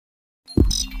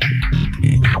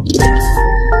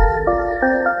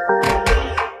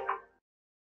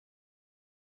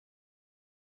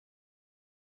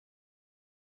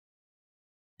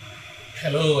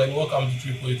Hello and welcome to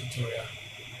Tripple A Tutorial.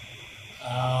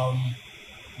 Um,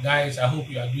 Guys, I hope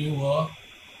you are doing well,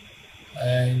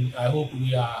 and I hope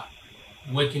we are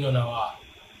working on our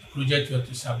project we have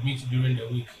to submit during the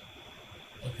week.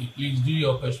 Okay, please do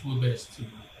your possible best to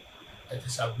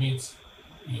submit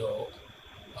your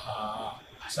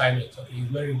assignment. Okay,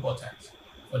 it's very important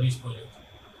for this project.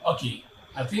 Okay,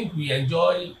 I think we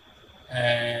enjoy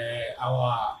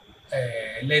our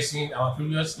lesson, our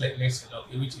previous lesson.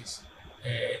 Okay, which is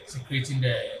creating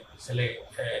the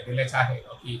letterhead.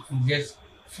 Okay, in just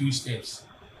few steps.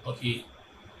 Okay,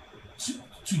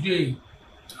 today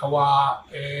our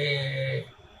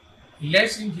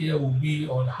lesson here will be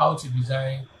on how to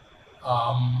design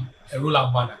a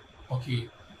roll-up banner. Okay,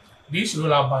 this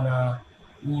roll-up banner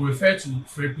will refer to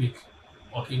free pick.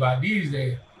 Okay, but this is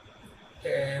the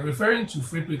referring to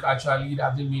free pick actually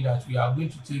doesn't mean that we are going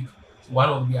to take one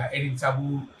of their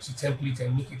editable template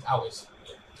and make it ours.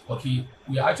 Okay,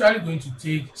 we are actually going to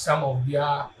take some of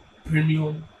their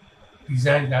premium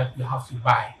design that we have to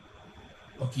buy.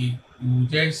 Okay, we will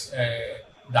just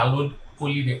download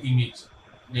only the image,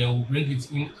 then we'll bring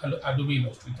it in Adobe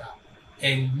Illustrator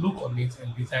and look on it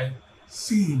and design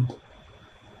same.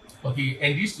 Okay,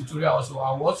 and this tutorial also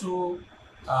I will also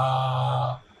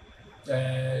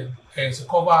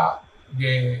cover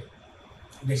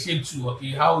the shape tool.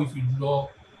 Okay, how if you draw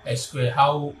a square,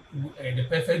 how the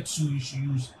perfect tool you should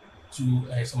use to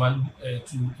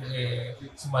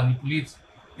manipulate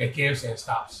the curves and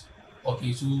stuffs.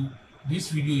 Okay, so this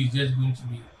video is just going to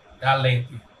be that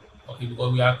lengthy. Okay,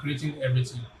 because we are creating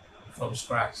everything from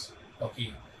scratch.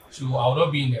 Okay, so I will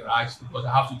not be in a rush because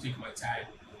I have to take my time,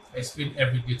 explain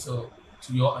every detail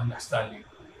to your understanding.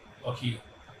 Okay,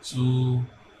 so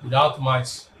without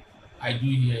much ado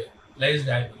here, let's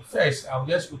dive in. First, I'll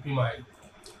just open my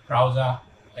browser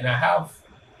and I have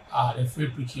the free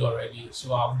pick here already.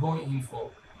 So I'm going in for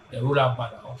the roll-up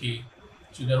banner. Okay,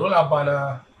 so the roll-up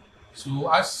banner. So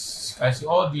as you can see,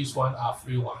 all these ones are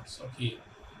free ones. Okay,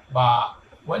 but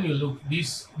when you look,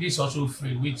 this also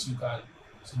free, which you can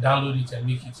download it and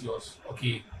make it yours.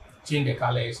 Okay, change the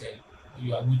colors and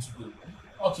you are good to go.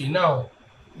 Okay, now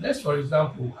let's, for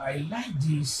example, I like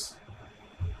this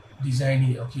design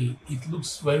here. Okay, it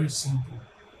looks very simple.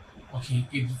 Okay,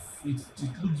 it looks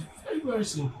very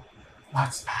simple,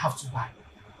 but I have to buy.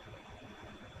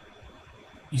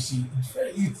 You see,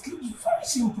 it looks very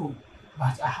simple,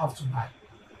 but I have to buy.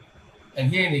 And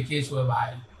here in the case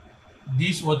whereby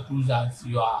this what proves that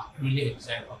you are really a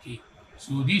designer. Okay,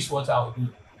 so this is what I'll do.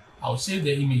 I'll save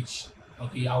the image.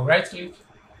 Okay, I'll right click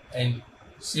and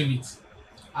save it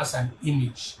as an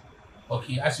image.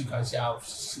 Okay, as you can see, I've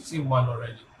saved one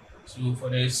already. So for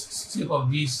the sake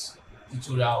of this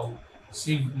tutorial, I'll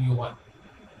save new one.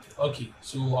 Okay,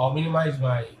 so I'll minimize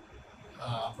my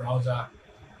browser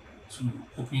to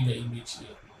open the image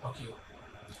here. Okay,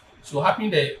 so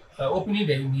opening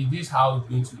the image, this is how it's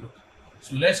going to look.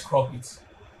 So let's crop it.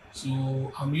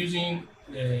 So I'm using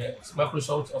the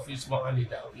Microsoft Office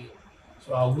Manager. Okay,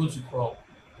 so I'll go to crop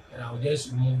and I'll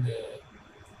just remove the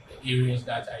areas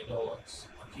that I don't want.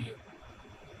 Okay,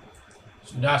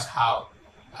 so that's how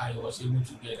I was able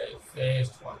to get the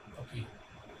first one. Okay,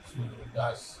 so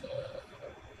that's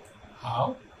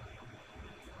how.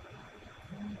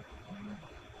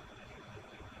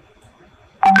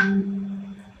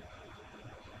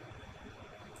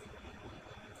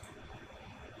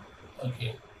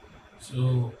 Okay,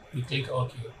 so we click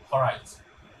OK. All right,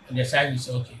 and the size is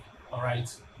okay. All right,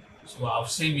 so I'll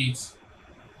save it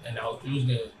and I'll close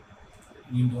the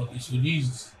window. Okay, so this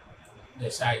is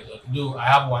the size. Okay, though I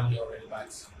have one here already,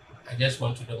 but I just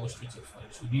want to demonstrate it for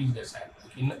you. So this is the size.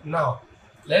 Okay, now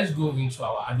let's go into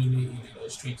our Adobe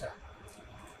Illustrator.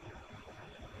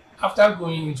 After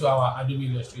going into our Adobe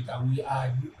Illustrator, we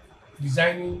are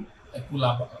designing a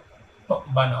pull-up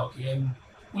banner. Okay, and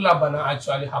pull-up banner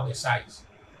actually have a size.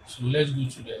 So let's go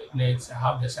to the next. I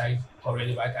have the size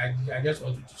already, but I just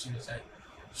wanted to see the size.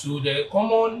 So the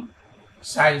common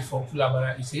size for pull-up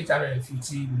banner is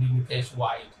 850 millimeters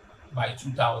wide by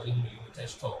 2000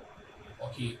 millimeters tall.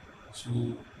 Okay, so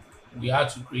we had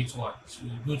to create one. So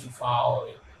you go to file.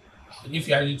 If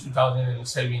you are in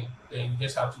 2007, then you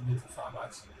just have to go to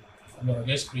format. I'm gonna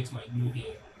just create my new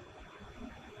here.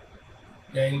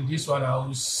 Then this one I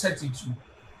will set it to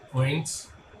print.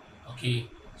 Okay,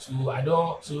 so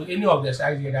so any of the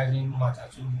size here doesn't matter.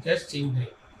 So just change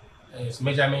the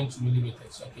measurement to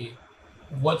millimeters. Okay,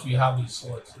 what we have is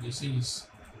what they say is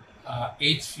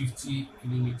 850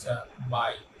 millimeter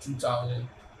by 2000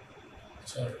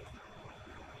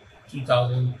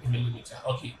 millimeter.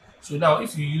 Okay, so now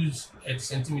if you use a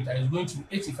centimeter, it's going to be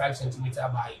 85 centimeter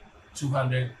by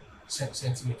 200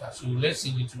 centimeters. So let's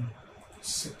change it to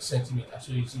centimeters.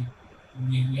 So you see,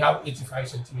 we have 85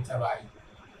 centimeter by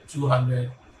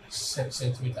 200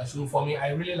 centimeters. So for me, I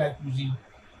really like using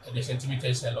the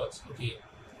centimeters a lot. Okay,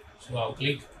 so I'll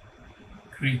click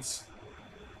create.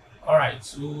 All right,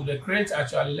 so the crate,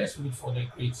 actually, let's wait for the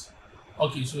crate.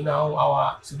 Okay, so now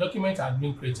our document has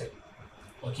been created.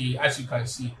 Okay, as you can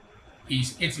see,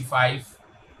 is 85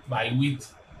 by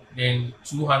width, then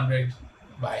 200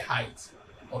 by height.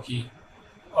 Okay,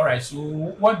 all right, so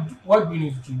what we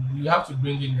need to do, we have to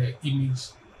bring in the image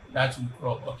that we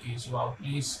crop. Okay, so I'll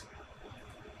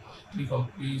click on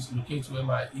place, locate where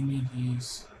my image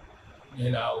is,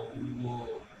 then I'll go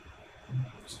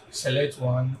select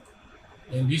one.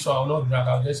 Then this one I will not drag,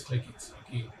 I'll just click it,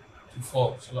 okay, to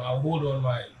fall. So I'll hold on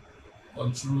my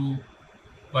control,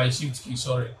 my shift key,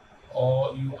 sorry,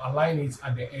 or you align it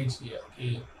at the edge here,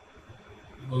 okay,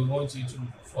 but we want it to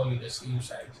fall in the same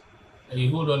size. Then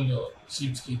you hold on your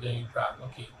shift key, then you drag,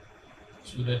 okay.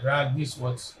 So the drag, this is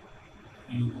what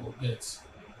you will get,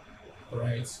 all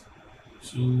right.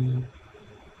 So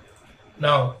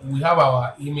now we have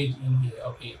our image in here,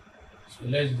 okay. So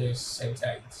let's just center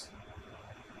it.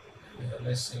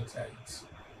 Let's center it.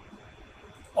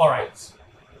 All right,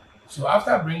 so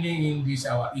after bringing in this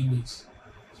our image,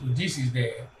 so this is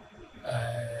the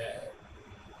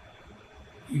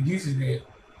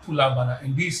pull-up banner,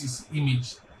 and this is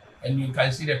image, and you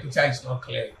can see the picture is not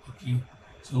clear. Okay,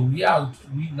 so we are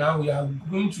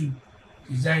going to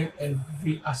design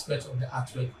every aspect of the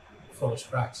artwork from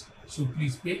scratch, so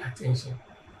please pay attention.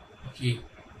 Okay,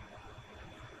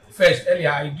 first,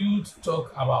 earlier I do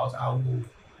talk about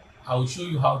I will show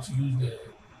you how to use the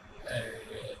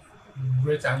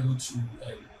rectangle tool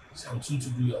and some tool to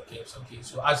do your curves. Okay,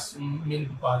 so as many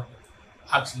people are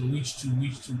asking which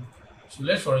tool. So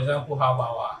let's, for example, have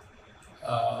our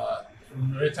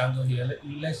rectangle here.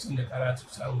 Let's change the color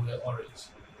to somewhere orange.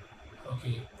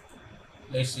 Okay,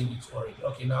 let's change it to orange.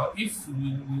 Okay, now if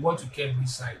we want to curve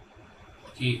this side,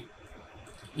 okay,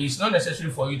 it's not necessary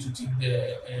for you to take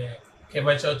the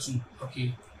curvature tool.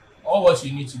 Okay, all what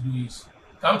you need to do is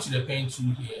come to the pen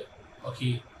tool here,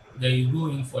 okay, then you go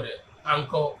in for the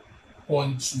anchor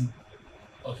point tool.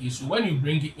 Okay, so when you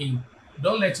bring it in,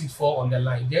 don't let it fall on the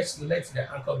line, just let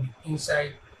the anchor be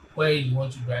inside where you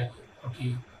want to drag it.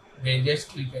 Okay, then just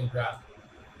click and drag.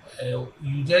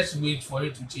 You just wait for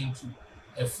it to change to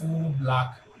a full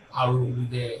black arrow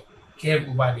with the curve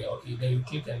over there. Okay, then you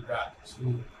click and drag. So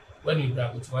when you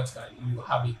drag, automatically you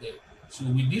have it there. So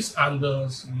with these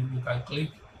angles, you can click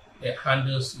the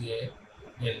handles here,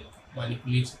 then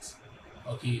manipulate it.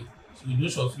 Okay, so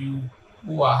those of you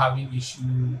who are having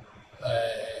issue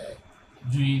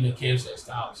doing the curves and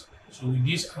styles, so with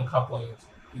this anchor point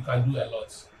you can do a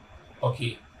lot.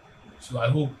 Okay, so I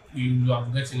hope you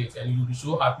have gotten it, and you'll be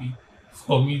so happy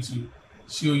for me to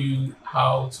show you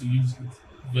how to use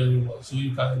it very well. So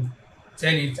you can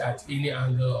turn it at any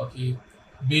angle, okay,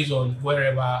 based on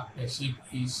wherever the shape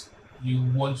is you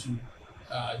want to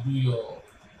do your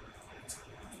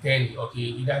turning. Okay,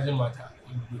 it doesn't matter.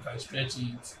 You can stretch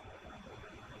it,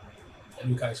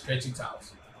 and you can stretch it out.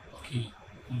 Okay,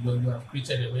 you have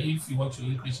created it. But if you want to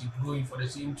increase it, go in for the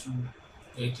same tool.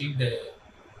 You click the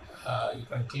you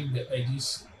can click the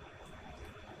edges.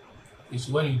 Okay,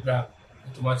 so when you drag,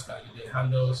 automatically the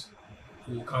handles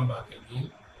will come back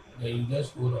again. Then you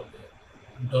just hold on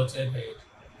the dotted head,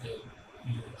 then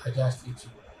you adjust it to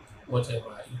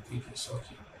whatever you think is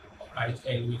okay. Alright,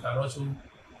 and we can also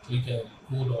click and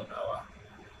hold on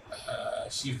our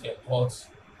shift and alt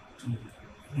to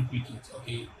duplicate.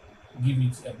 Okay, give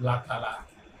it a black color.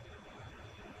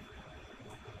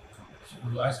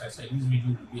 So as I said, this video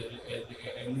will be a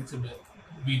little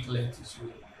bit lengthy, so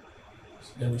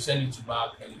then we send it to back,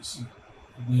 and you see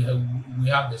we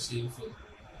have the same thing.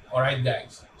 Alright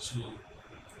guys, so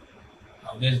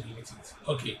I'll just delete it.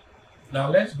 Okay, now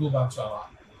let's go back to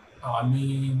our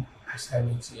main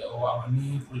assignment here, or our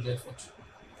main project for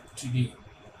today.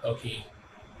 Okay,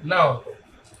 now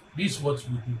this is what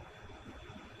we do.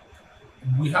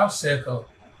 We have circle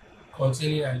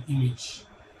containing an image.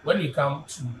 When we come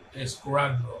to a scroll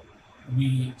draw,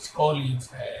 we call it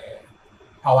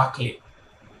power clip.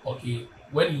 Okay,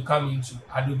 when you come into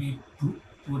Adobe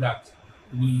product,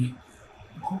 we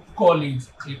call it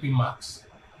clipping marks.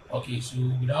 Okay, so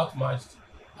without much,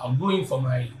 I'm going for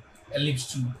my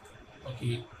ellipse tool.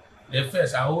 Okay, then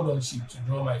first I hold on shift to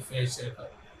draw my first circle.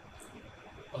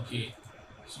 Okay,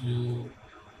 so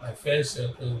my first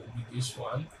circle will be this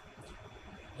one.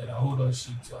 Then I hold on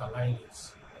shift to align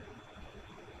it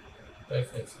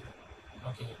perfectly.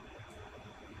 Okay,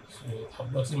 so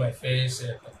I've gotten my first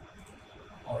circle.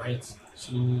 Alright,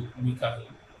 so we can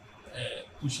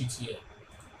push it here.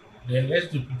 Then let's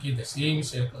duplicate the same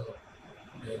circle.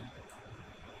 Then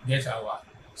get our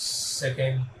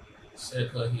second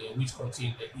circle here, which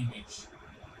contains the image.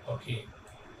 Okay.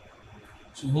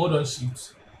 So hold on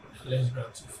Shift. Let's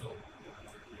drag to fill.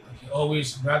 Okay.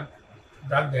 Always drag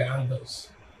the angles.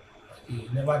 Okay.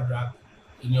 Never drag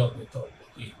any of the top.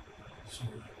 Okay. So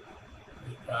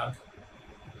we drag.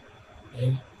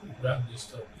 Then drag this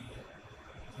top here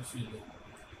to fill it.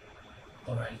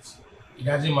 Alright. It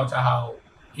doesn't matter how,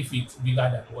 if it's bigger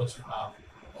than what you have,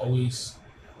 always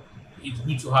it's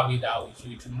good to have it that way so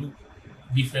it will look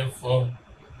different from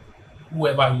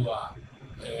whoever you are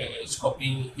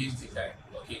copying his design.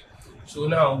 Okay. So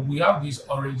now we have this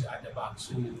orange at the back.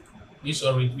 So this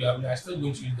orange we are still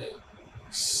going to use the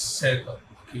circle.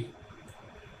 Okay.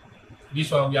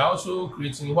 This one we are also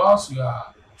creating whilst you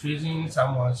are tracing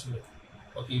someone's way.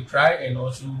 Okay, try and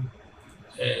also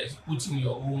put in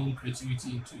your own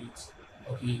creativity into it.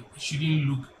 Okay, it shouldn't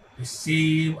look the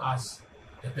same as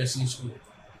the person's own.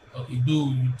 Okay, though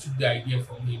you took the idea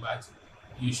from me, but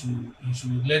you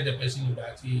should let the person know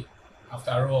that, hey,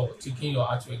 after all, taking your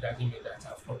artwork doesn't mean that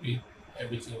I've copied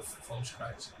everything from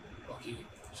scratch. Okay,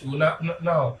 so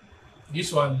now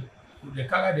this one, the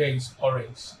color there is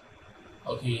orange.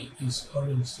 Okay, it's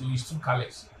orange, so it's two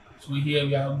colors. So here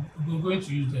we're going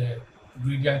to use the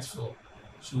gradient fill.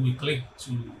 So we click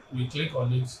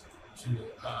on it to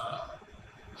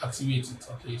activate it.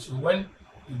 Okay, so when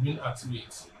it's been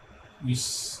activated, we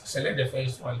select the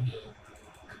first one here,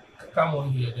 come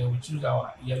on here, then we choose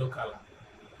our yellow color.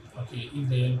 Okay, if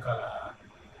the yellow color,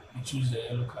 we choose the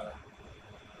yellow color.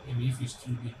 Maybe if it's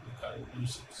too big, we can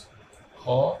reduce it,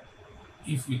 or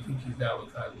if we think it's that, we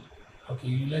can.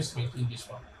 Okay, let's maintain this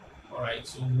one. All right,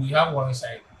 so we have one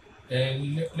side.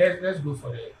 Then let's go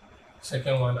for the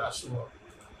second one as well.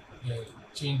 Then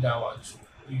change that one to,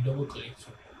 you double click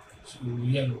to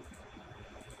yellow.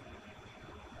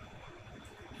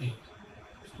 Okay,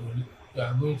 so we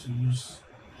are going to use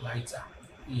lighter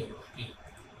yellow. Okay,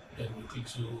 then we click.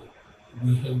 So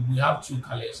we have two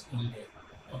colors in there.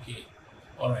 Okay,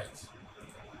 all right.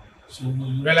 So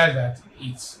we realize that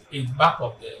it's back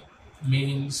of the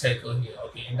main circle here.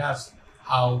 Okay, and that's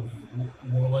how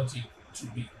we want it to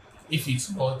be. If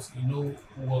it's not, you know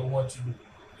what to do.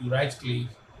 You right click,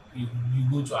 you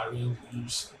go to arrange, you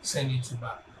send it to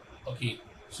back. Okay,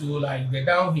 so like the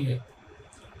down here,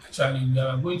 actually we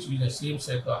are going to use the same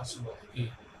circle as well.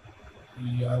 Okay,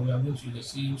 we are going to use the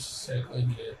same circle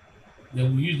here.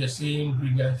 Then we use the same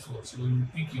gradient fill. So you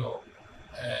pick your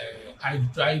I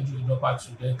drive to the part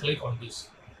 2, then click on this.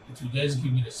 It will just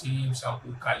give you the same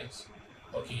sample colors.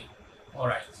 Okay, all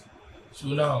right. So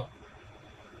now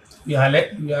we are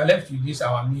left with this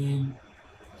our main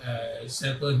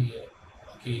circle here.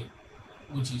 Okay,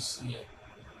 which is here.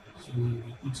 So we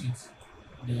put it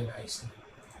there nicely.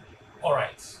 All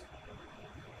right.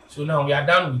 So now we are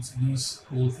done with this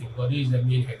whole thing, but this is the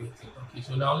main heading thing. Okay,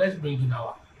 so now let's bring in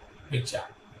our picture.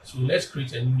 So let's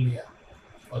create a new layer.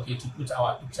 Okay, to put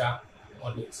our picture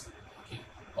on it. Okay,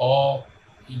 or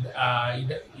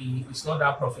it's not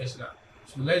that professional.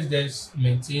 So let's just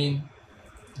maintain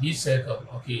this circle.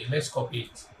 Okay, let's copy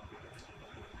it.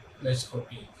 Let's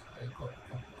copy it. Let's copy.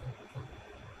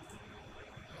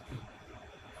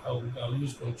 Okay, I'll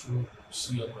use Control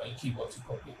C on my keyboard to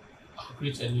copy. I'll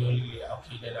create a new layer.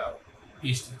 Okay, then I'll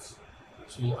paste it.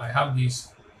 So I have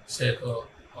this circle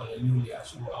on a new layer.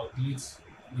 So I'll delete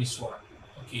this one.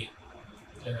 Okay.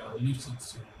 Then I will lift it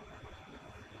to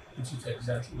put it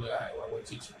exactly where I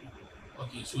want it to be.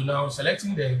 Okay, so now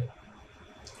selecting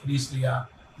this layer,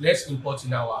 let's import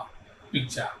in our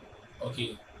picture.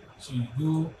 Okay, so you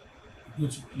go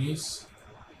to place.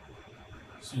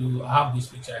 So I have this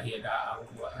picture here that I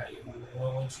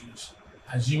want to use,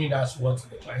 assuming that's what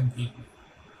the client gave me.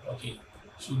 Okay,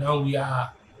 so now we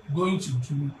are going to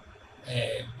do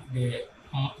the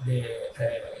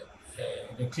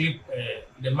clip,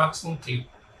 the maximum clip.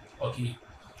 Okay,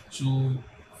 so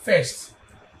first,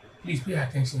 please pay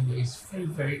attention here. It's very,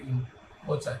 very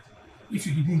important. If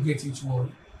you didn't get it well,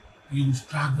 you will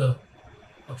struggle.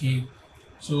 Okay,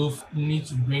 so you need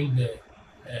to bring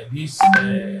this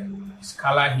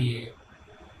color here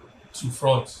to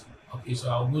front. Okay, so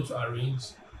I'll go to arrange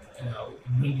and I'll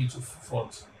bring it to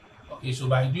front. Okay, so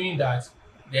by doing that,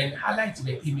 then highlight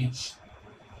the image.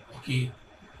 Okay,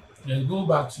 then go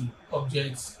back to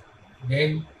objects,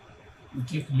 then we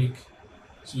click make.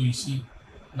 So you see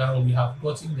now we have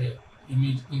gotten the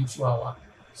image into our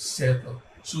circle.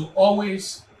 So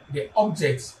always the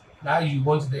object that you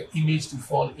want the image to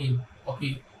fall in,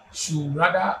 okay, should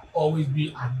rather always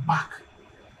be at back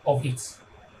of it.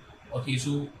 Okay,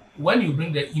 so when you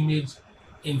bring the image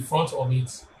in front of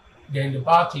it, then the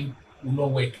power clip will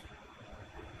not work.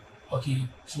 Okay,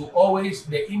 so always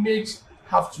the image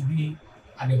have to be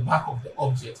at the back of the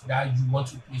object that you want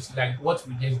to place, like what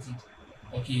we just did.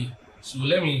 Okay, so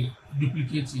let me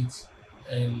duplicate it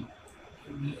and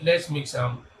let's make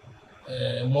some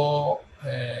more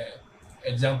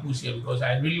examples here, because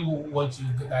I really want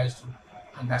you guys to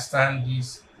understand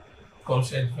this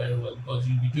concept very well, because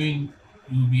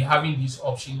you'll be having this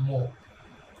option more.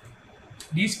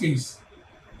 This case,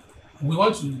 we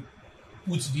want to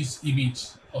put this image,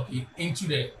 okay, into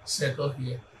the circle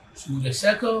here. So the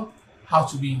circle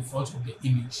has to be in front of the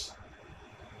image.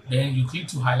 Then you click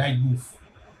to highlight both.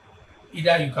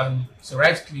 Either you can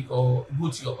right click or go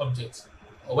to your object,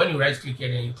 or when you right click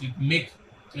here, then you click make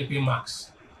clipping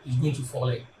marks. It's going to fall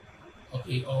in.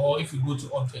 Okay, or if you go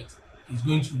to object, it's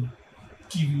going to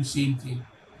give you same thing.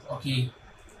 Okay,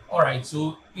 all right.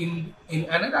 So in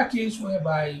another case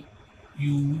whereby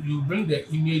you bring the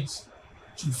image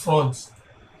to front,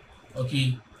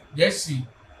 okay, let's see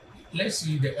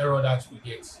the error that we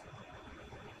get.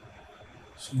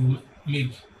 So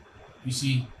make, you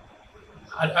see,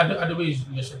 Adobe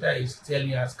Illustrator is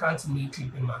telling us can't make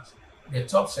clipping marks. The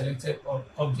top selected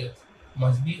object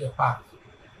must be a path,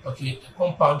 okay, a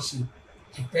compound shape,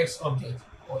 a text object,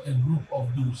 or a group of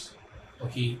those.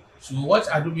 Okay, so what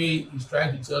Adobe is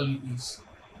trying to tell you is,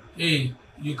 hey,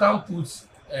 you can't put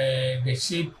the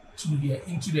shape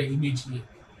into the image here,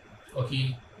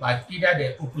 okay, but either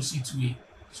the opposite way.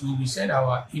 So we send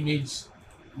our image,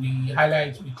 we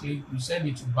highlight, we click, we send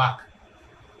it to back.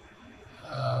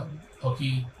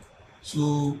 Okay,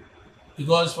 so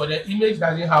because for the image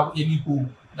doesn't have any hole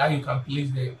that you can place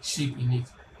the shape in it,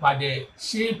 but the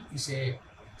shape is a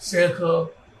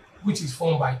circle which is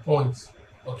formed by points.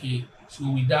 Okay,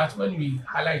 so with that, when we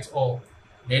highlight all,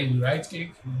 then we right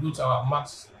click, we go to our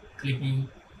marks clipping,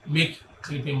 make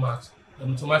clipping marks,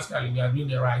 and automatically we are doing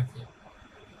the right thing.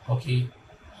 Okay,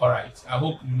 all right, I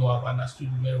hope you have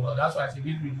understood very well. That's why I said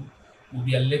this video will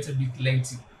be a little bit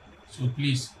lengthy, so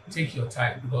please take your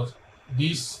time, because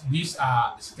these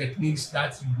are techniques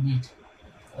that you need.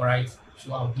 All right,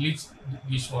 so I'll delete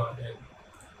this one, then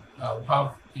I'll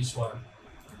have this one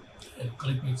and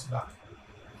clip it back.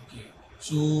 Okay,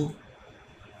 so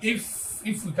if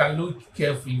we can look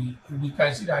carefully, we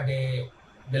can see that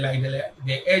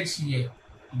the edge here,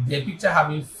 the picture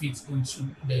haven't fit into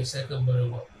the circle very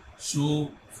well.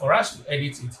 So for us to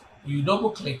edit it, you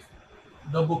double click,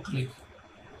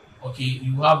 okay,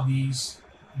 you have this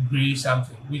gray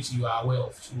something which you are aware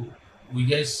of, so we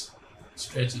just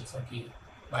stretch it, okay,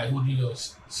 by holding your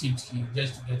shift key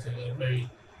just to get a very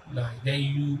nice. Then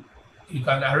you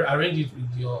can arrange it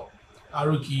with your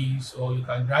arrow keys, or you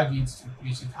can drag it to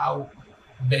place it how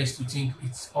best you think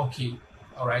it's okay.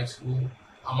 All right, so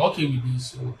I'm okay with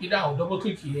this. So either I'll double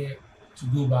click here to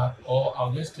go back, or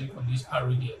I'll just click on this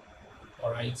arrow here,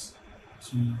 all right,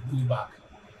 to go back.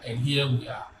 And here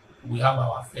we have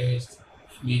our first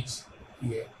image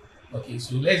here. Okay,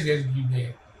 so let's just give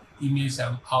the image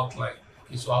some outline.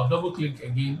 Okay, so I'll double click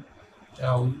again,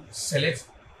 I'll select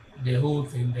the whole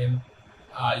thing, then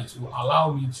it will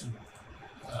allow me to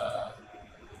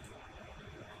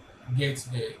get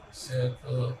the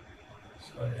circle.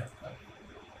 Sorry.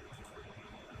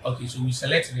 Okay, so we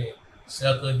select the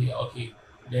circle here. Okay,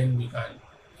 then we can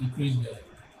increase the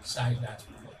size that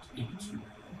we want,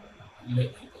 maybe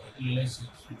to let's say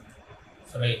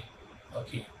 3.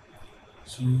 Okay,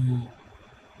 so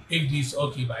if this is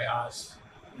okay by us,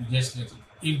 we just let it.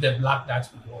 If the black that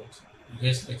we want, we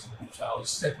just let it go. So I'll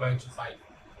set mine to 5.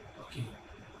 Okay,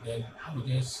 then I will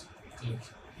just click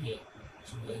here.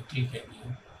 So then click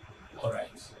again. All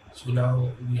right, so now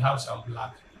we have some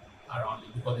black around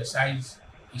it, because the size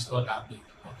is not that big.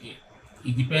 Okay,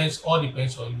 it depends, all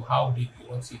depends on you how big you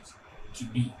want it to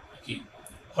be. Okay,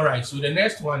 all right, so the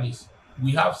next one is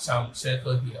we have some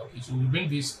circle here. Okay, so we bring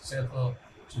this circle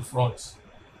to front.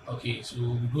 Okay, so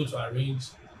we go to arrange,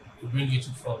 we bring it to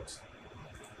front.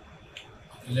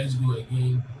 Okay, let's go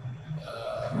again.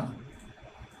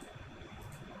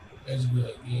 Let's go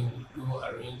again, we go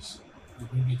arrange, we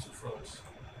bring it to front.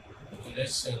 Okay,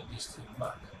 let's send this thing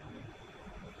back.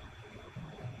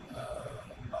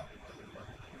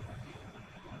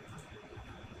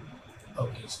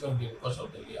 Okay, it's not good because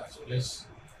of the layer, so let's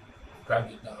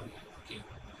drag it down here. Okay,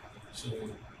 so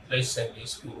let's send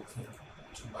this whole thing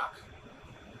to back.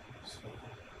 So,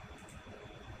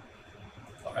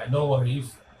 all right, don't worry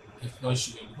if it's not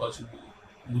showing, because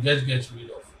we'll just get rid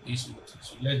of this whole thing.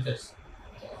 So let's just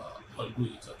undo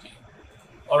it. Okay,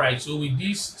 all right, so with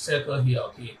this circle here,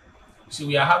 okay, so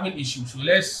we are having issues, so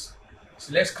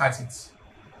let's cut it.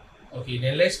 Okay,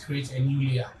 then let's create a new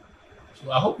layer.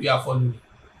 So I hope you are following.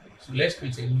 So let's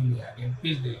create a new layer, then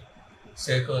paste the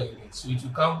circle in it. So it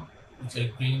will come with a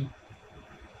green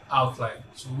outline.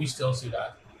 So which tells you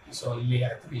that it's on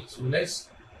layer 3. So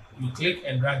you click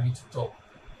and drag it to top.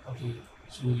 Okay,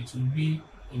 so it will be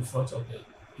in front of the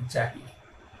picture here.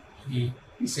 Okay,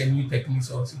 it's a new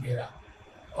technique altogether.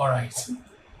 Alright.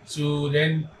 So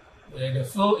then the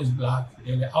fill is black,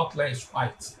 then the outline is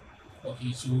white.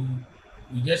 Okay, so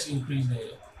we just increase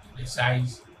the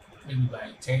size maybe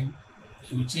by 10.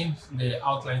 We change the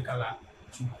outline color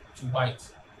to white.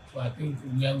 So I think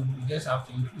we just have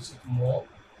to increase it more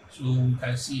so we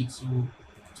can see it. So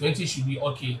 20 should be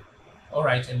okay. All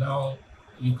right, and now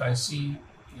you can see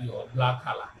your black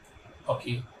color.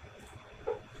 Okay.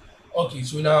 Okay,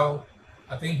 so now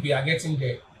I think we are getting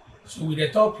there. So with the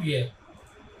top here,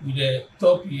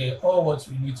 all what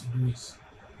we need to do is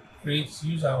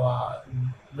use our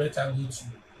rectangle tool.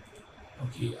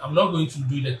 Okay, I'm not going to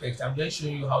do the text, I'm just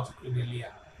showing you how to create the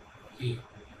layer. Okay,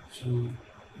 so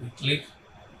we click,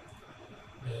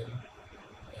 then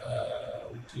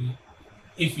we click.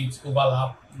 If it's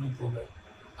overlap, no problem.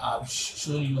 I've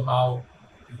shown you how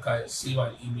you can save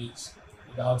an image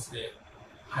without the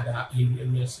other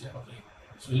areas here. Okay,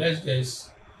 so let's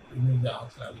just remove the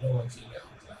outline. We don't want any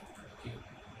outline. Okay.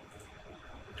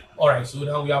 All right, so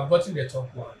now we have gotten the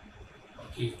top one.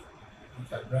 Okay, we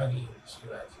can drag it so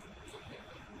that.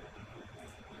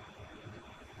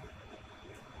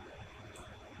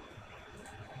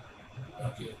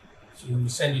 Okay, so we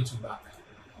send it to back.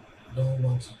 Don't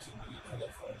want it to be on the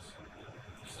front.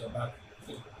 It's the back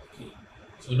thing. Okay,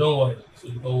 so don't worry. So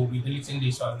we'll be deleting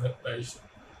this one very soon.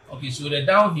 Okay, so the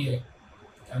down here,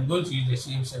 I'm going to use the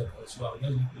same circle, so I'll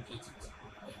just duplicate it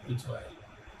and put my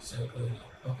circle here.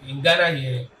 Okay, in Ghana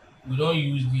here, we don't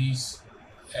use this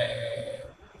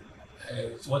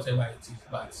whatever it is,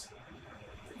 but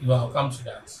I'll come to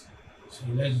that. So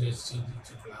let's just change it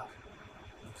to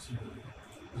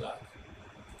black.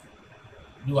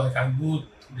 Though I can go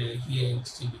here and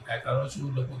change it. I can also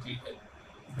double click and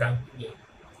drag it there.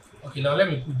 Okay, now let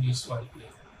me put this one here.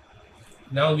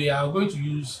 Now we are going to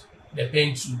use the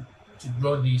pen tool to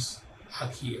draw this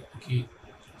arc here. Okay,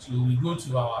 so we go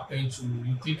to our pen tool,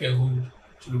 you click and hold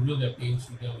to reveal the pen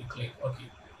tool, then we click. Okay,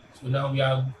 so now we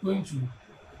are going to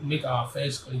make our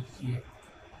first click here.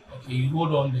 Okay, you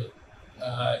hold on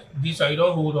this one, you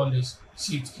don't hold on this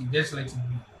shift key, just let it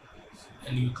be,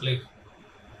 and you click.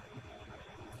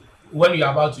 When you're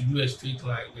about to do a straight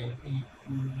line, then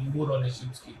you hold on the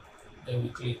shift key, then we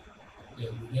click, then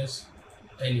we just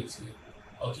end it here.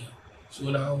 Okay, so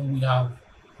now we have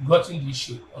gotten this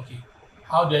shape. Okay,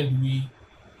 how then do we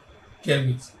curve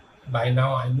it? By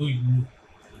now I know you know.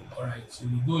 All right, so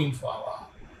we go in for our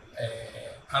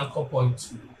anchor point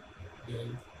tool,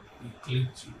 then we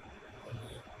click to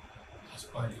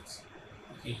expand it.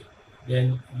 Okay,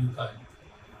 then you can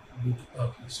do,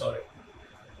 okay, sorry.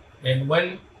 Then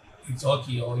when it's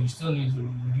okay or you still need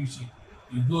to reduce it,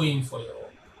 you go in for your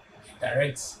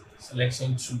direct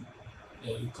selection tool,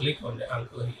 then you click on the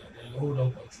anchor here, then you hold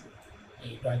on control,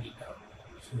 then you drag it down,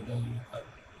 so then you can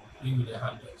play with the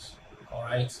handles. All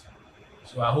right,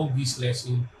 so I hope this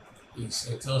lesson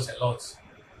tells a lot.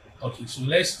 Okay, so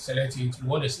let's select it. We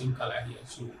want the same color here,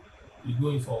 so we go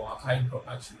in for our hide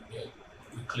property, then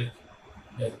we click,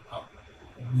 then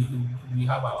we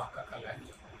have our color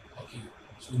here. Okay,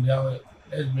 so now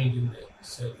let's bring in the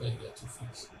circle here to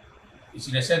fit. You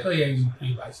see the circle here is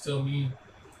green, but still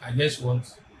I just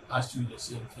want us to do the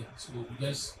same thing. So we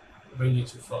just bring it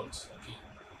to front. Okay.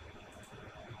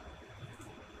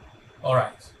 All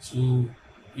right. So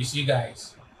you see,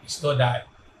 guys, it's not that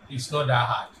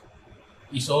hard.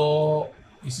 It's all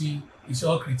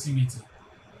creativity.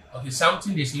 Okay,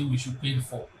 something they say we should pay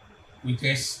for, we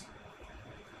just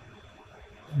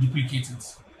duplicate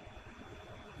it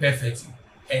perfectly,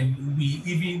 and we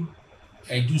even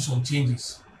do some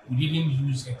changes. We didn't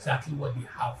use exactly what they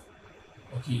have.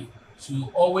 Okay,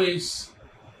 so always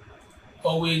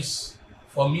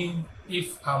for me,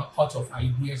 if I'm out of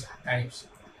ideas at times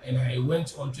and I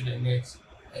went onto the net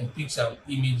and picked some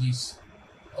images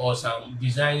or some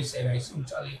designs and I see,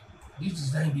 Charlie, this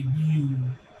design will be you,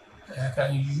 I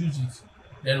can use it,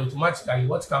 then automatically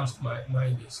what comes to my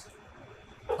mind is,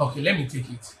 okay, let me take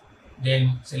it,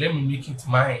 then so let me make it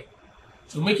mine.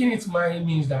 So making it mine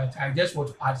means that I just want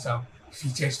to add some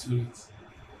features to it.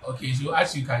 Okay, so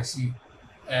as you can see,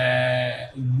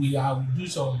 we have do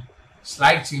some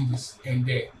slight changes and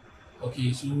there.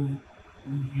 Okay, so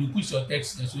you put your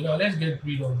text there. So now let's get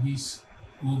rid of this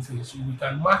whole thing. So we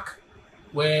can mark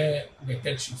where the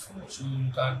text should fall. So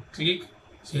you can click,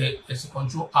 say there's a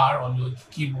Control R on your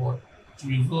keyboard to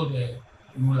reveal the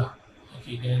ruler.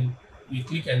 Okay, then we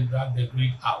click and drag the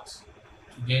grid out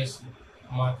to just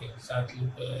mark exactly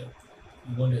where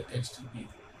we want the text to be.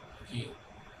 Okay,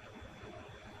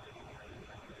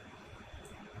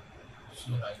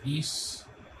 so like this,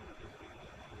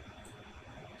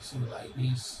 so like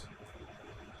this,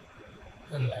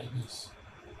 and like this.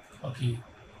 Okay,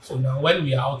 so now when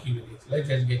we are okay with it, let's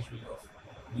just get rid of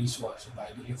this one. So by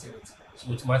deleting it,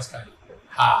 so automatically,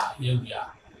 here we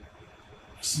are.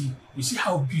 You see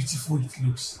how beautiful it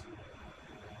looks.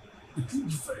 It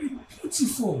looks very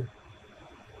beautiful.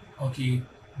 Okay,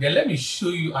 then let me show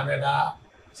you another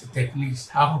techniques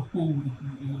how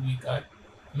we can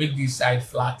make this side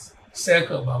flat.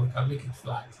 Circle, but we can make it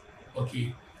flat.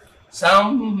 Okay,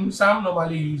 some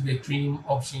normally use the trim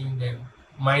option, then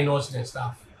minus and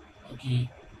stuff. Okay,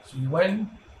 so when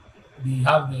they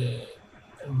have the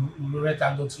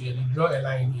rectangle to here, they draw a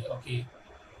line here. Okay,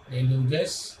 then they'll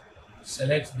just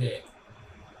select the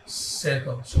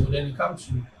circle. So then you come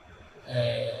to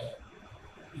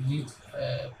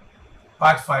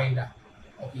pathfinder.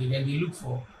 Okay, then they look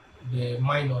for the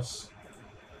minus.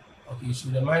 Okay, so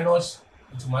the minus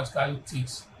automatically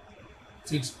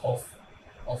takes off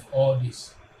of all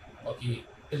this. Okay,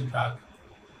 let's drag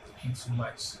it to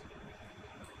match.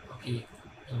 Okay,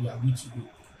 and we are good to go.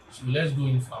 So let's go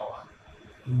in for our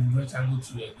rectangle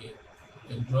tool again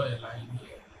and draw a line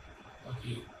here.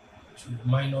 Okay, to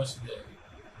minus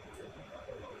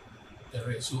the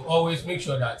rest. So always make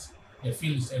sure that the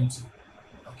field is empty.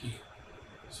 Okay,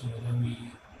 so then we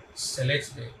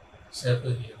select the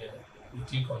circle here, then we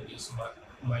click on this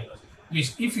minus.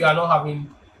 Please, if you are not having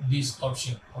this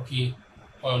option, okay,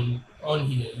 on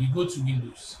here, you go to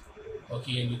Windows,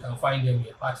 okay, and you can find them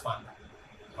here, Pathfinder.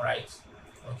 All right,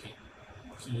 okay.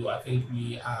 So I think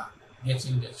we are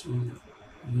getting there. So we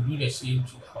will do the same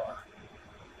to our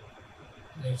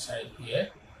left side here.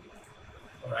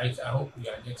 All right, I hope we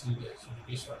are getting there. So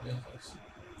this one, let's just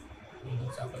move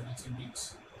it up a little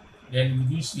bit. Then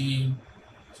we do same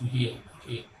to here.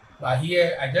 Okay, but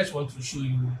here I just want to show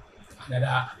you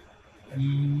another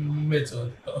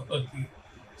method. Okay,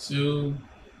 so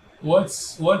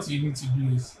what you need to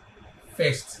do is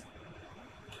first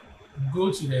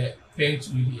go to the pen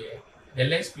tool here, then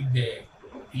let's pick the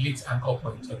delete anchor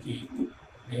point. Okay,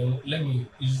 then let me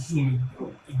zoom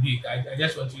it big. I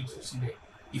just want you to see the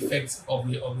effects of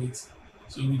it.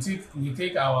 So we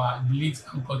take our delete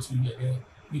anchor tool here, then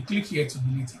we click here to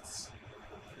delete it.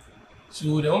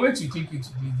 So the moment you click it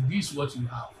to delete, this is what you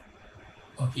have.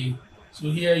 Okay, so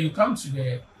here you come to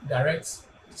the direct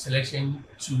selection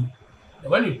tool. Then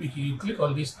when you pick it, you click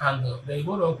on this angle, then you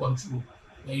hold on control,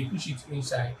 then you push it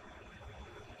inside.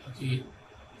 Okay,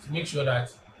 to make sure that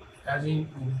it doesn't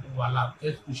overlap,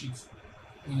 just push it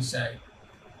inside.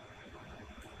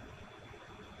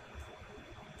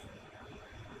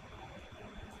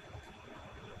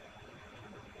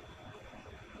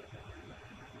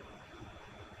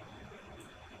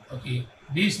 Okay,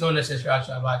 this is not necessary,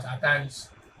 but at times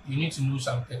you need to know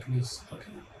some techniques.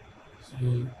 Okay,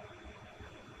 so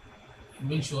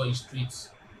make sure it's straight.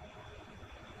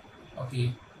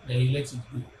 Okay, then you let it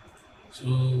go. So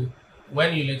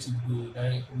when you let it go,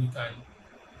 then we can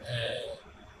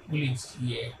pull it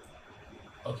here.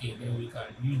 Okay, then we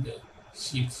can use the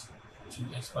shift to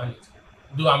expand it.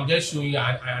 Though I'm just showing you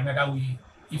another way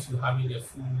if you have the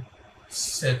full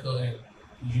circle and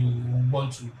you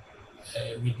want to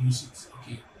reduce it.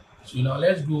 Okay, so now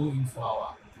let's go in for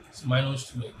our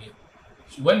minus 2 again.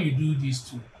 So when you do this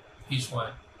to this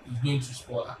one, it's going to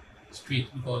spoil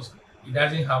straight because it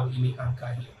doesn't have any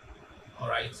anchor here. All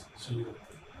right, so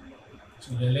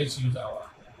then let's use our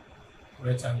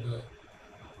rectangle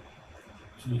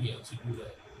tool here to do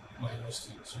the minus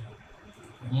 2. So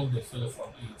remove the fill from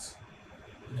it,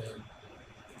 then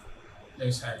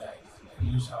let's highlight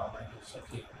and use our minus,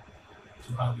 okay,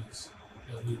 to have it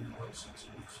the way we want it to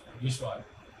look. So this one,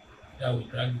 that will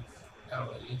drag it down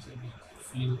a little bit,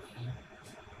 fill in,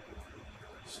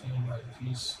 same like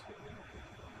this.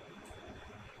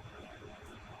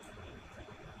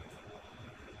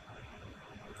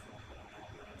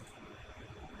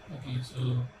 Okay,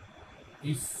 so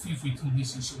if you think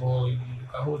this is small, you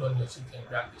can hold on your seat and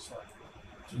drag this one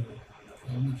to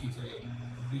make it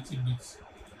a little bit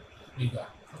bigger.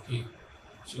 Okay,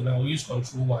 so now we use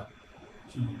Control 1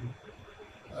 to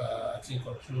I think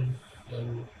Control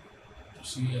 0 to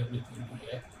see everything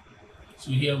here.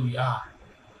 So here we are.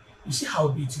 You see how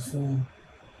beautiful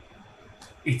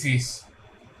it is.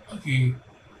 Okay,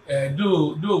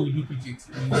 though we duplicate,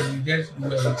 we just go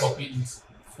and copy it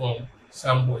from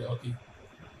somewhere. Okay,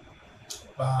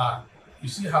 but you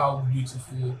see how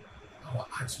beautiful our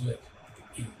artwork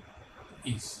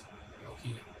is.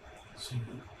 Okay, so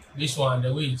this one,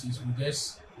 the way it is,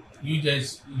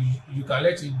 you can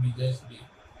let it be just be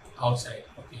outside.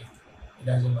 Okay, it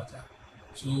doesn't matter.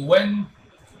 So when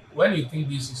you think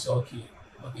this is okay,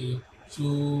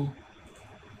 so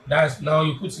that's now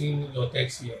you put in your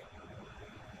text here.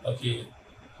 Okay,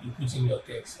 you put in your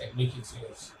text and make it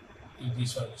yours. If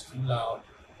this one is too loud,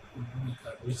 we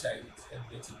can resize it and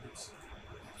get it.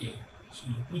 Okay, so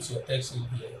you put your text in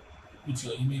here, put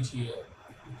your image here,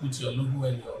 you put your logo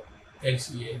and your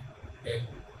text here, then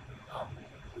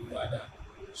you are done.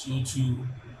 So to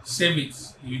save it,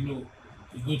 you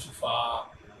go to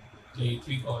file, then you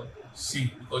click on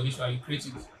save, because this one you create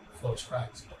it from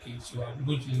scratch. Okay, so I'm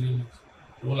going to name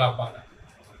it roller banner.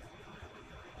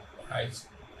 Right,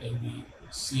 then we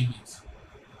save it.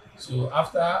 So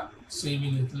after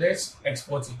saving it, let's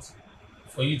export it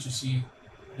for you to see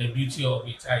the beauty of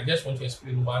it. I just want to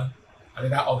explain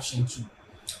another option too.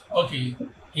 Okay,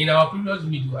 in our previous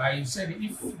video, I said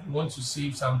if you want to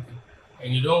save something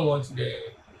and you don't want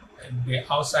the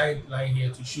outside line here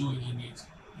to show in it,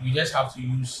 you just have to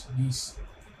use this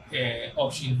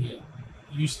option here,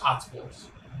 use artboard.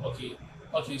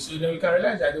 Okay, so then we can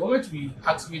realize that the moment we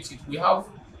activate it, we have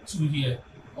two here,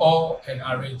 all and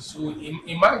arrange. So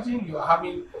imagine you are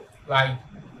having like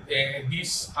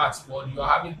this artboard, you are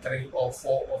having 3 or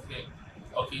 4 of them.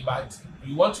 Okay, but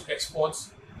you want to export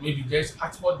maybe just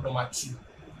artboard number 2.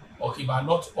 Okay, but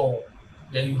not all.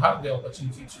 Then you have the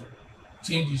opportunity to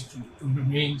change this to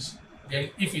range. Then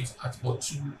if it's artboard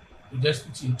 2, you just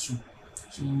put in 2.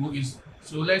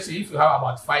 So let's say if you have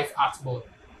about 5 artboard,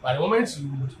 by the moment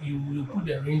you put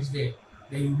the range there,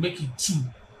 then you make it 2.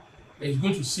 Then it's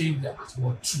going to save the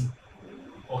artboard 2.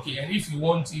 Okay, and if you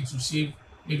want it to save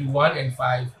maybe 1 and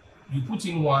 5, you put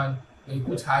in 1, then you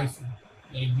put hyphen,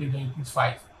 then you put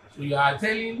 5. So you are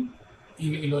telling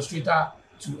Illustrator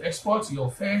to export your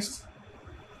first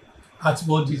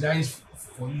artboard designs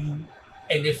for you,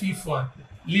 and the 5th one,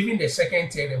 leaving the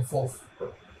 2nd, 3rd, and 4th.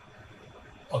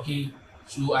 Okay,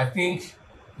 so I think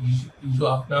you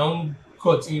have now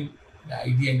gotten the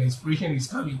idea, and the inspiration is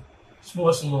coming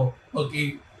small.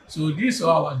 Okay, so this is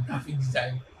all about graphic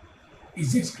design.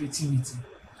 It's just creativity.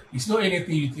 It's not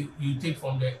anything you take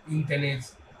from the internet,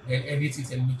 then edit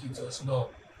it and make it yours. No.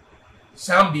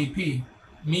 Some they pay.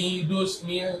 Me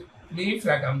if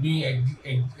like I'm doing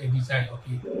a design,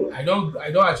 okay, I don't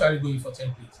actually go in for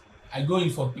templates. I go in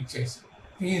for pictures,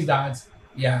 things that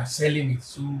they are selling it.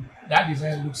 So that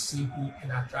design looks simple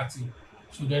and attractive.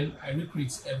 So then I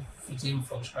recreate everything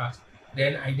from scratch.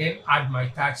 Then I add my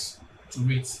touch to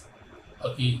it,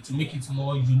 okay, to make it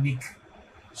more unique.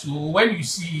 So when you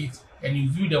see it and you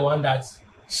view the one that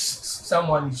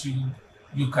someone is using,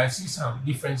 you can see some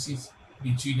differences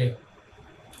between them.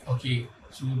 Okay,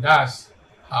 so that's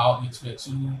how it works.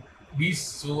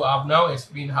 So I've now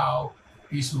explained how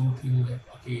this whole thing works.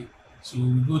 Okay, so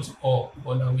we go to all,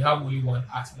 but now we have only one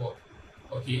artboard.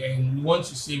 Okay, and we want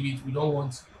to save it. We don't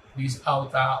want this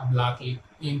outer black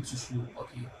ink to show.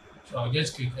 Okay, so I'll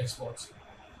just click export.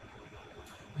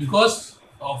 Because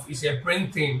of it's a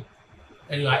print thing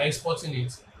and you are exporting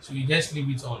it, so you just leave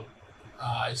it on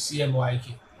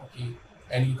CMYK. Okay,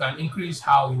 and you can increase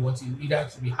how you want it, either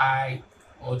to be high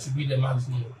or to be the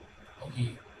maximum.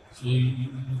 Okay, so you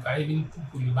can even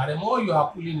pull it, but the more you are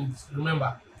pulling it,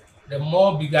 remember, the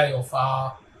more bigger your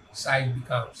file size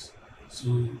becomes.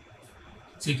 So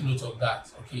take note of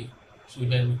that. Okay, so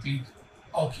then we click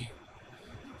OK.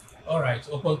 All right,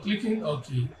 upon clicking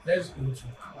OK, let's go to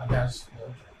our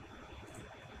dashboard.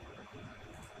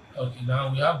 Okay,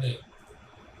 now we have it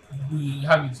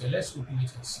here. Let's open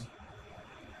it and see.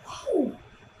 Wow.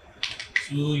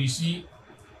 So you see,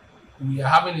 we are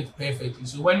having it perfectly.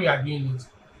 So when we are doing it,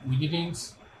 we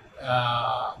didn't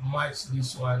match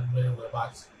this one very well,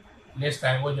 but next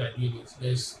time when you are doing it,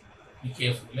 let's be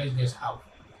careful. Let's just have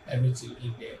everything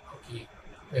in there. Okay,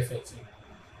 perfectly.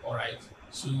 All right,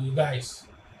 so guys,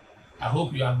 I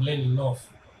hope you have learned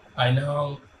enough. By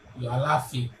now you are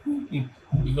laughing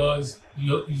because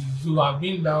you have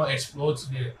been now explored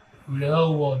the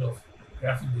real world of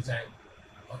graphic design.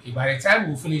 Okay, by the time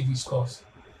we finish this course,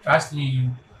 trust me,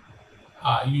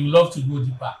 you love to go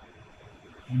deeper.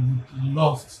 You would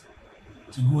love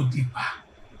to go deeper.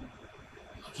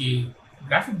 Okay,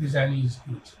 graphic designing is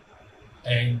good,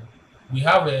 and we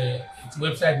have a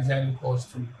website designing course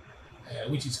too,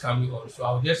 which is coming on. So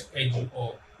I'll just urge you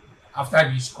all,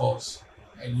 after this course,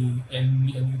 and you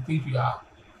think you are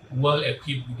well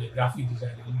equipped with the graphic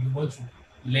design and you want to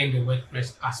learn the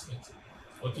WordPress aspect,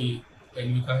 okay,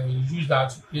 and you can use that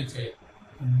to create a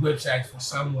website for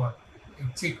someone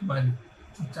and take money,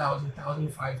 2,000,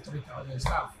 1,500, 3,000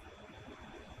 stuff.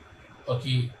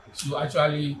 Okay, so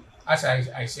actually as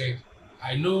I said,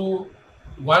 I know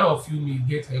one of you may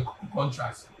get a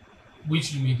contract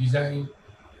which you may design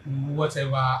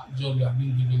whatever job you have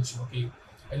been given to, okay?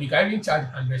 And you can even charge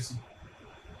 100 cedi.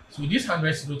 So this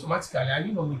 100 cedi automatically, are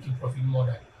you not making profit more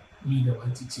than me, the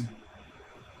entity?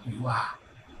 You are,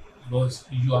 because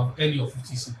you have earned your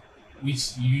 50 cedi,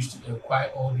 which you used to acquire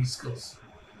all these skills,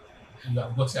 and you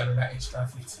have got another extra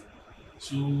 50.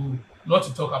 So not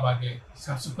to talk about the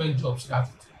subsequent jobs that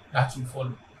will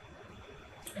follow,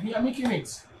 and you are making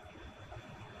it.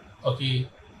 Okay,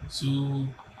 so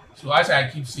as I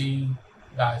keep saying,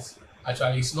 that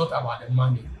actually it's not about the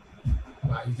money,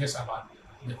 but it's just about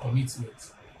the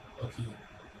commitment. Okay,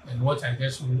 and what I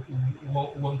just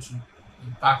want to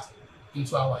impact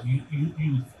into our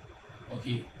youth.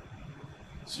 Okay,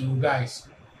 so guys,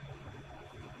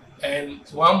 and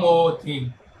one more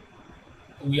thing,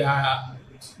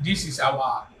 this is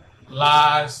our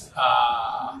last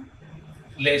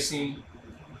lesson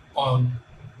on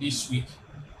this week.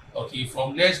 Okay,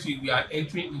 from next week we are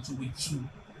entering into week 2.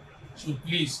 So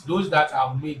please, those that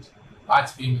have made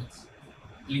part payments,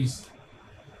 please,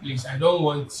 I don't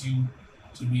want you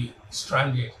to be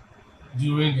stranded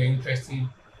during the interesting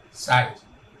side,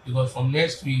 because from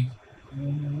next week,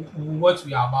 what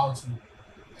we are about to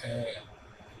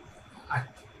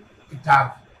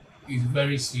attack is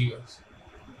very serious.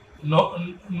 Not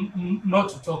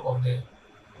to talk of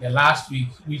the last week,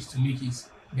 which to make it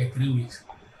the 3 weeks.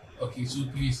 Okay, so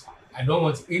please, I don't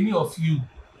want any of you,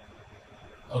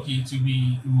 okay, to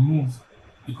be removed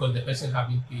because the person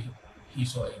haven't paid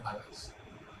his or her balance.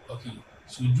 Okay,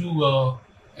 so do well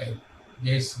and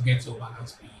just get your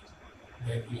balance paid.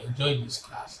 Then you enjoy this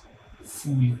class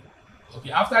fully. Okay,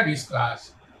 after this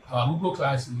class, our Google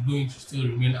class is going to still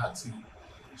remain active.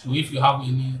 So if you have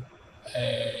any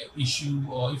issue,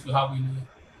 or if you have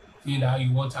anything that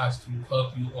you want us to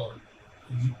help you on,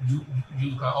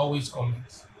 you can always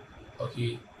comment. Okay,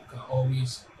 you can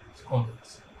always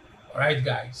comment. All right,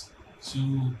 guys. So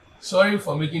sorry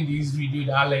for making this video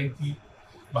that lengthy,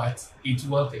 but it's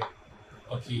worth it.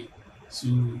 Okay,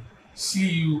 so see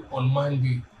you on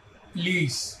Monday.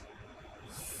 Please,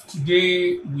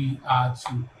 today we are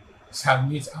to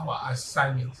submit our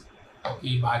assignment.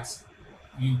 Okay, but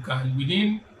you can,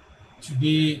 within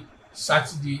today,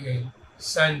 Saturday and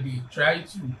Sunday, try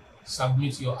to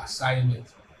submit your assignment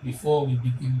before we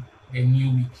begin the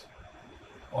new week.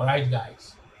 All right,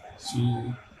 guys.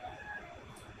 So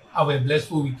have a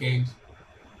blissful weekend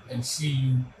and see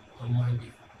you on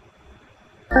Monday.